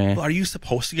over me. Well, are you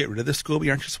supposed to get rid of the SCOBY?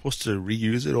 Aren't you supposed to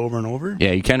reuse it over and over?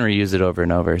 Yeah, you can reuse it over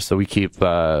and over. So we keep 2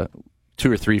 or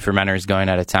 3 fermenters going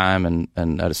at a time,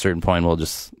 and at a certain point we'll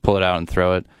just pull it out and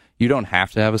throw it. You don't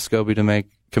have to have a SCOBY to make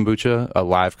kombucha. A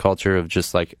live culture of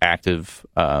just like active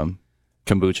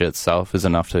kombucha itself is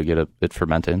enough to get it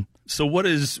fermenting. So what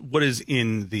is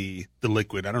in the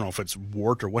liquid? I don't know if it's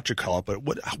wort or what you call it, but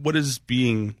what is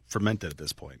being fermented at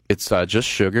this point? It's just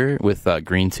sugar with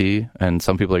green tea, and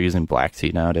some people are using black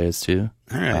tea nowadays too.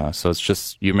 All right. So it's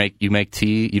just you make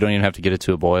tea. You don't even have to get it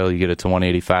to a boil. You get it to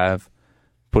 185.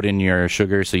 Put in your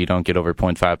sugar so you don't get over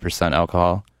 0.5%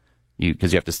 alcohol,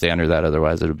 because you have to stay under that,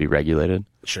 otherwise it would be regulated.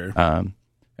 Sure.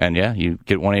 And yeah, you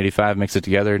get 185, mix it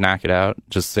together, knock it out,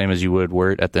 just the same as you would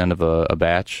wort at the end of a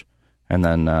batch. And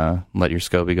then let your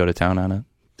SCOBY go to town on it.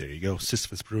 There you go.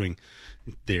 Sisyphus Brewing.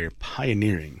 They're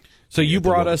pioneering. So you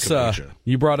brought us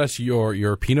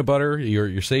your peanut butter,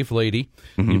 your Safe Lady.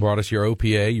 Mm-hmm. You brought us your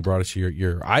OPA. You brought us your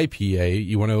IPA.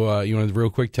 You want to real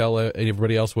quick tell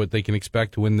everybody else what they can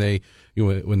expect when they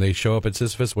show up at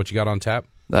Sisyphus? What you got on tap?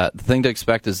 The thing to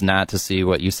expect is not to see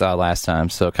what you saw last time.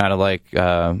 So kind of like we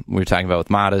were talking about with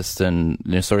Modest and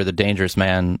sort of the Dangerous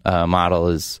Man model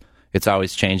is. It's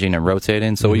always changing and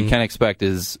rotating. So what you can expect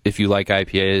is if you like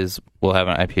IPAs, we'll have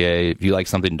an IPA. If you like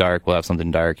something dark, we'll have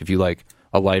something dark. If you like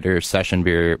a lighter session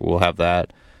beer, we'll have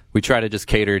that. We try to just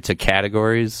cater to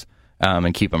categories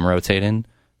and keep them rotating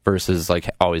versus like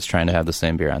always trying to have the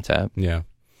same beer on tap. Yeah.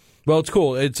 Well, it's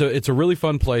cool. It's a really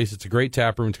fun place. It's a great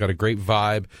tap room. It's got a great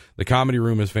vibe. The comedy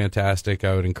room is fantastic.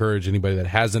 I would encourage anybody that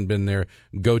hasn't been there,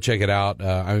 go check it out.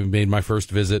 I made my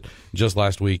first visit just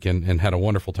last week and had a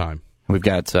wonderful time. We've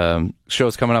got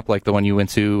shows coming up like the one you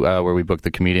went to where we book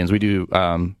the comedians. We do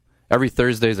every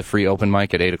Thursday is a free open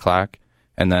mic at 8 o'clock.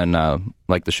 And then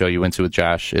like the show you went to with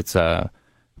Josh, it's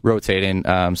rotating.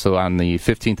 So on the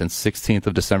 15th and 16th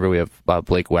of December, we have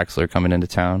Blake Wexler coming into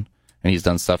town. And he's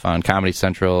done stuff on Comedy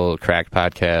Central, Cracked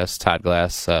Podcast, Todd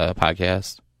Glass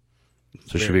Podcast.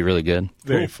 So it should be really good.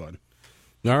 Very fun.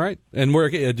 All right. And where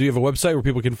do you have a website where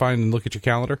people can find and look at your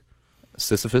calendar?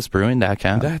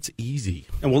 SisyphusBrewing.com. That's easy.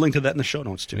 And we'll link to that in the show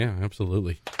notes, too. Yeah,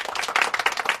 absolutely.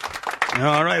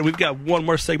 All right, we've got one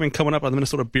more segment coming up on the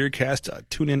Minnesota Beercast.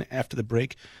 Tune in after the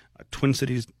break. Twin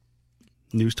Cities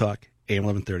News Talk, AM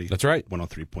 1130. That's right.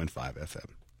 103.5 FM.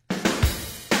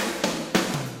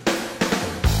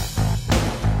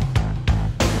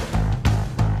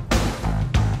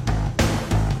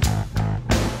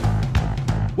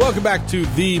 Welcome back to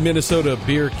the Minnesota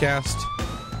Beercast.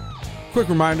 Quick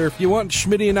reminder, if you want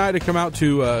Schmitty and I to come out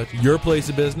to your place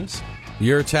of business,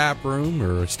 your tap room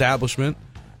or establishment,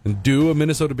 and do a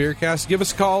Minnesota Beercast, give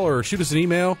us a call or shoot us an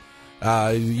email.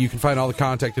 You can find all the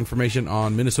contact information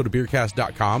on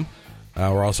minnesotabeercast.com.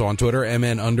 We're also on Twitter,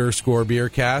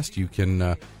 MN_Beercast. You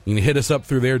can hit us up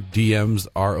through there. DMs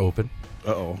are open.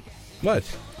 Uh-oh. What?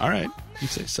 All right. You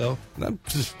say so.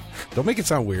 Don't make it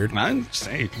sound weird. I'm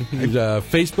saying.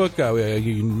 Facebook,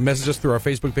 you can message us through our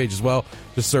Facebook page as well.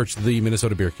 Just search the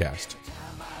Minnesota Beercast.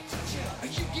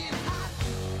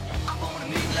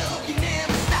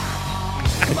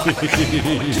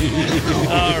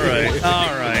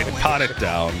 All right. Pot it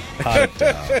down.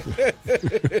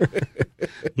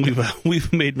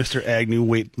 We've made Mr. Agnew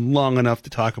wait long enough to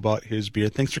talk about his beer.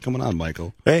 Thanks for coming on,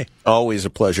 Michael. Hey, always a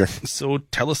pleasure. So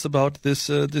tell us about this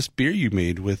beer you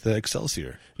made with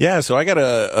Excelsior. Yeah, so I got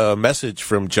a message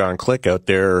from John Click out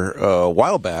there a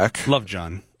while back. Love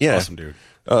John. Yeah. Awesome dude.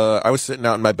 I was sitting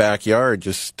out in my backyard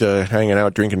just hanging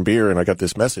out, drinking beer, and I got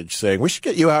this message saying, we should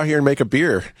get you out here and make a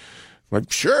beer. I'm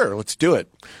like, sure, let's do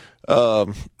it.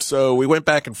 So we went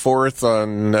back and forth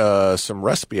on some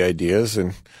recipe ideas,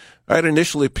 and I had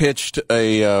initially pitched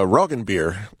a Roggen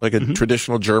beer, like a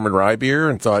traditional German rye beer,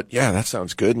 and thought, yeah, that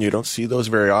sounds good, and you don't see those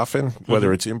very often,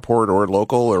 whether it's import or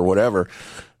local or whatever.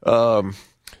 And,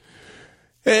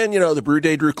 the brew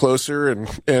day drew closer,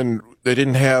 and they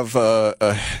didn't have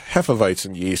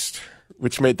Hefeweizen yeast,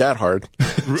 which made that hard.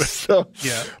 So,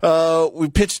 we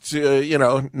pitched,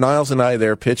 Niles and I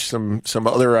there pitched some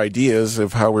other ideas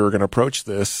of how we were going to approach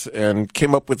this, and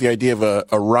came up with the idea of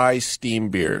a rye steam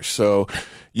beer. So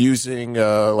using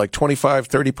like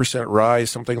 25-30% rye,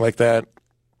 something like that,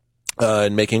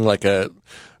 and making like a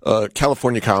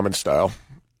California Common style.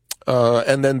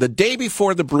 And then the day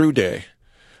before the brew day,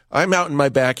 I'm out in my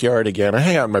backyard again. I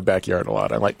hang out in my backyard a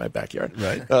lot. I like my backyard.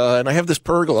 Right. And I have this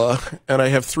pergola, and I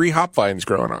have 3 hop vines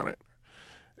growing on it.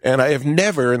 And I have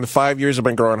never, in the 5 years I've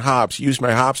been growing hops, used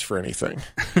my hops for anything.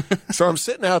 So I'm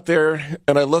sitting out there,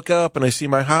 and I look up, and I see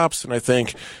my hops, and I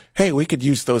think, hey, we could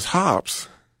use those hops.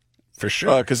 For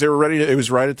sure. Because they were ready. It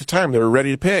was right at the time. They were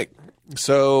ready to pick.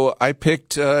 So I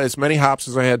picked as many hops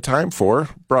as I had time for,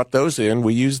 brought those in.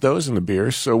 We used those in the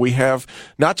beer. So we have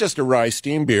not just a rye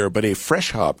steam beer, but a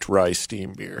fresh hopped rye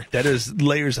steam beer. That is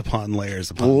layers upon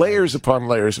layers upon layers upon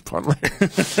layers upon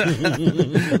layers.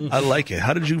 I like it.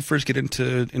 How did you first get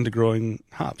into growing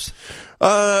hops?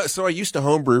 So I used to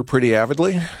homebrew pretty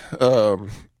avidly.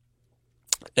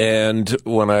 And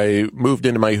when I moved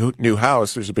into my new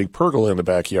house, there's a big pergola in the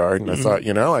backyard. And I thought,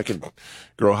 I could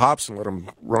grow hops and let them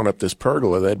run up this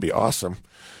pergola. That'd be awesome.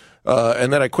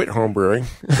 And then I quit homebrewing.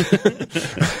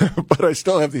 But I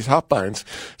still have these hop vines.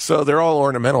 So they're all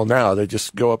ornamental now. They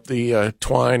just go up the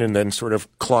twine and then sort of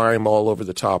climb all over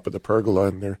the top of the pergola.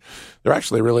 And they're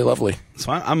actually really lovely. So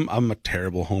I'm a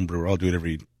terrible homebrewer. I'll do it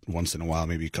every once in a while,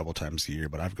 maybe a couple times a year.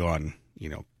 But I've gone,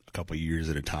 a couple of years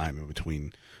at a time in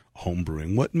between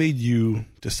homebrewing. What made you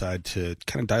decide to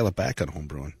kind of dial it back on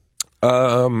homebrewing?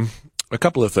 A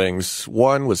couple of things.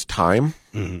 One was time.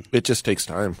 Mm-hmm. It just takes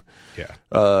time. Yeah.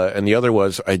 And the other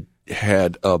was I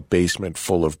had a basement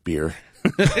full of beer.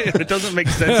 It doesn't make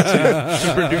sense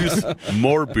to produce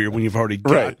more beer when you've already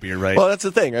got beer, right? Well, that's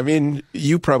the thing. I mean,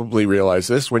 you probably realize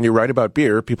this. When you write about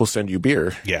beer, people send you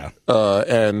beer. Yeah.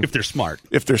 And if they're smart.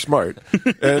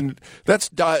 And that's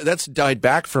died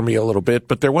back for me a little bit,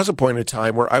 but there was a point in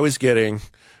time where I was getting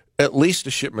at least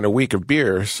a shipment a week of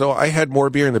beer. So I had more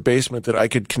beer in the basement that I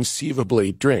could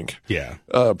conceivably drink. Yeah.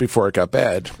 Before it got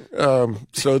bad.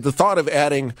 So the thought of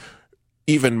adding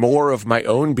even more of my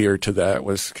own beer to that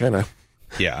was kind of...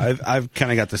 Yeah, I've kind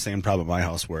of got the same problem at my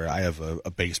house where I have a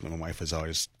basement. My wife is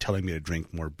always telling me to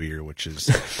drink more beer, which is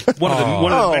one of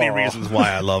the many reasons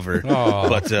why I love her. But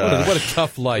what a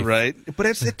tough life, right? But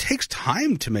it takes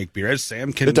time to make beer, as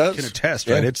Sam can attest,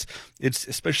 right? It's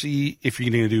especially if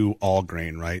you're going to do all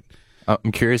grain, right?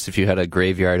 I'm curious if you had a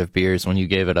graveyard of beers when you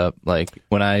gave it up. Like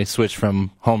when I switched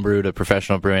from homebrew to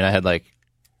professional brewing, I had like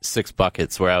 6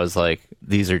 buckets where I was like,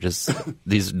 these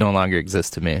no longer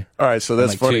exist to me. All right, so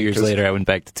that's funny. 2 years later, I went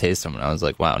back to taste them, and I was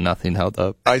like, wow, nothing held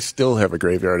up. I still have a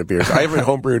graveyard of beers. I haven't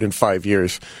homebrewed in 5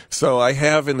 years. So I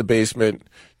have in the basement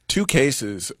 2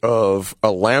 cases of a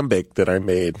lambic that I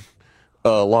made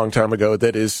a long time ago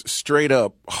that is straight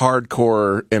up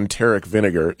hardcore enteric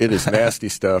vinegar. It is nasty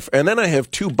stuff. And then I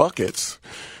have 2 buckets.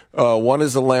 One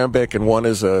is a lambic and one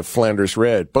is a Flanders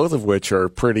Red, both of which are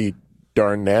pretty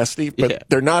darn nasty, but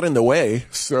they're not in the way,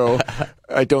 so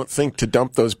I don't think to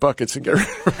dump those buckets and get rid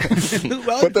of them.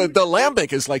 But the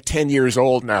lambic is like 10 years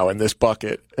old now in this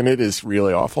bucket, and it is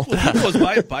really awful.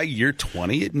 Well, by year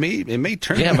 20, it may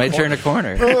turn. Yeah, it might turn a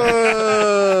corner.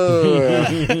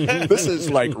 This is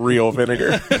like real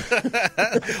vinegar.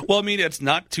 Well, I mean, it's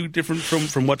not too different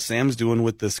from what Sam's doing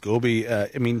with the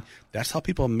SCOBY. I mean, that's how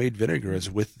people made vinegar, is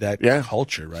with that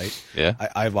culture, right? Yeah.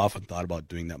 I've often thought about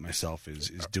doing that myself, is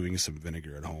doing some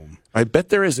vinegar at home. I bet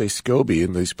there is a SCOBY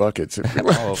in these buckets.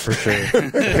 Oh, for sure.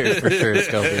 For sure,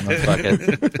 SCOBY in those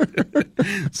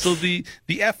buckets. So the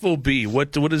FOB,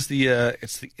 what is the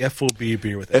it's the FOB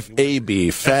beer with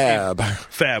FAB, fab.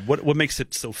 Fab. What makes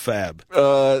it so fab?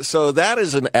 So that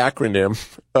is an acronym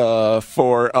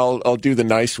for, I'll do the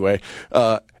nice way,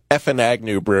 Effin'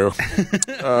 Agnew Brew.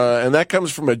 And that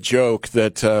comes from a joke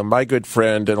that my good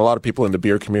friend, and a lot of people in the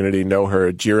beer community know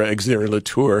her, Jira Exir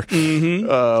Latour,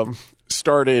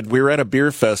 started. We were at a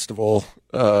beer festival,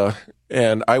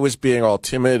 and I was being all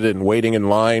timid and waiting in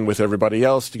line with everybody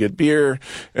else to get beer.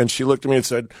 And she looked at me and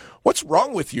said, "What's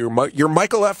wrong with you? You're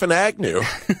Michael Effin' Agnew."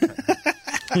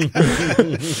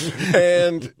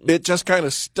 And it just kind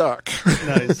of stuck.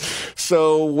 Nice.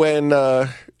 So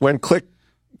when Click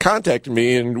contacted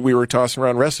me and we were tossing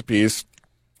around recipes,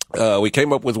 we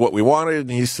came up with what we wanted,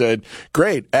 and he said,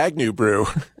 "Great, Agnew Brew."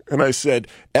 And I said,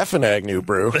 "Effin' Agnew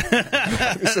Brew."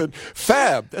 He said,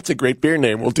 "Fab, that's a great beer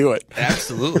name. We'll do it."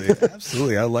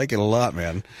 Absolutely. I like it a lot,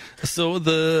 man. So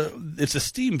it's a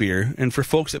steam beer, and for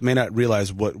folks that may not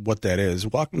realize what that is,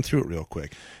 walk them through it real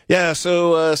quick. Yeah,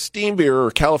 so steam beer,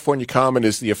 or California Common,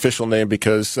 is the official name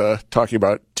because talking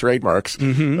about trademarks,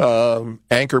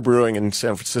 Anchor Brewing in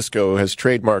San Francisco has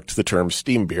trademarked the term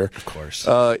steam beer. Of course.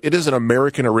 It is an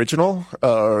American original.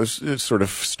 It sort of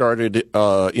started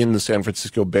in the San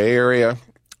Francisco Bay Area.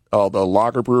 All the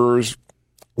lager brewers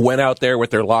went out there with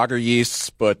their lager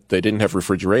yeasts, but they didn't have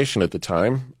refrigeration at the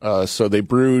time. So they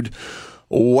brewed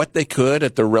what they could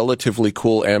at the relatively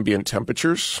cool ambient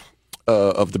temperatures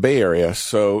of the Bay Area.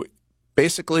 So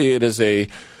basically it is a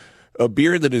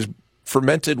beer that is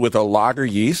fermented with a lager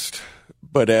yeast,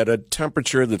 but at a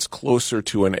temperature that's closer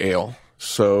to an ale.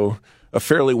 So a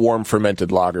fairly warm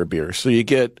fermented lager beer. So you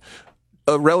get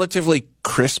a relatively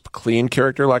crisp, clean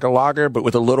character like a lager, but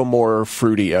with a little more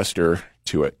fruity ester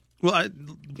to it. Well,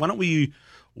 why don't we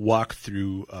walk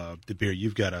through the beer.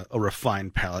 You've got a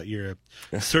refined palate. You're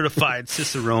a certified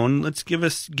Cicerone. Let's give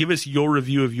us your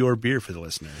review of your beer for the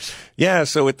listeners. Yeah,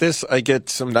 so with this, I get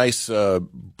some nice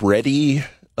bready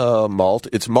malt.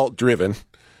 It's malt driven.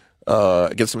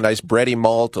 I get some nice bready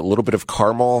malt, a little bit of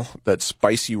caramel. That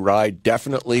spicy rye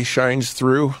definitely shines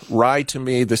through. Rye, to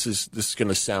me, this is going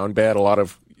to sound bad. A lot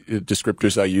of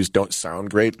descriptors I use don't sound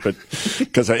great, but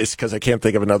because I can't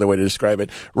think of another way to describe it.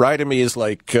 Rye to me is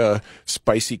like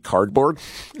spicy cardboard,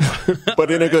 but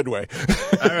in a good way.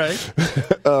 All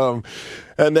right.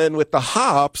 And then with the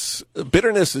hops,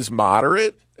 bitterness is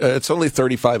moderate. It's only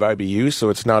 35 IBU, so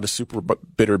it's not a super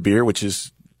bitter beer, which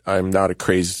is, I'm not a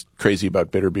crazy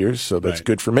about bitter beers, so that's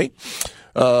good for me.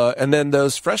 And then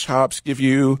those fresh hops give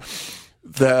you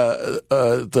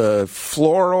the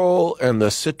floral and the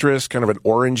citrus, kind of an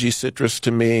orangey citrus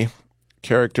to me,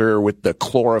 character with the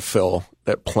chlorophyll,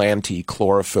 that planty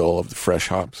chlorophyll of the fresh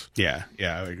hops. Yeah.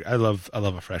 I love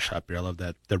a fresh hop beer. I love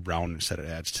that the roundness that it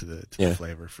adds to the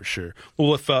flavor for sure.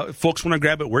 Well, if folks want to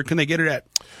grab it, where can they get it at?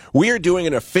 We are doing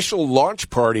an official launch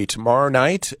party tomorrow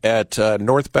night at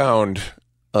Northbound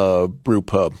Brew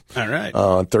Pub. All right.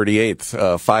 On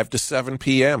 38th, 5 to 7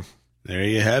 p.m. There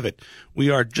you have it. We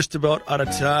are just about out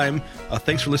of time.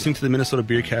 Thanks for listening to the Minnesota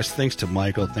Beercast. Thanks to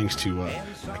Michael. Thanks to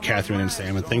Catherine and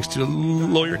Sam. And thanks to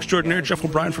lawyer extraordinaire Jeff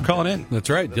O'Brien for calling in.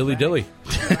 That's right. Dilly dilly.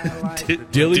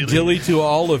 dilly to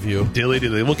all of you. Dilly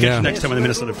dilly. We'll catch you next time on the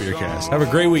Minnesota Beercast. Have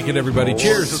a great weekend, everybody.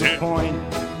 Cheers.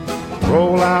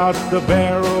 Roll out the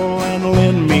barrel and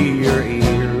lend me your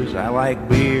ears. I like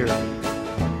beer.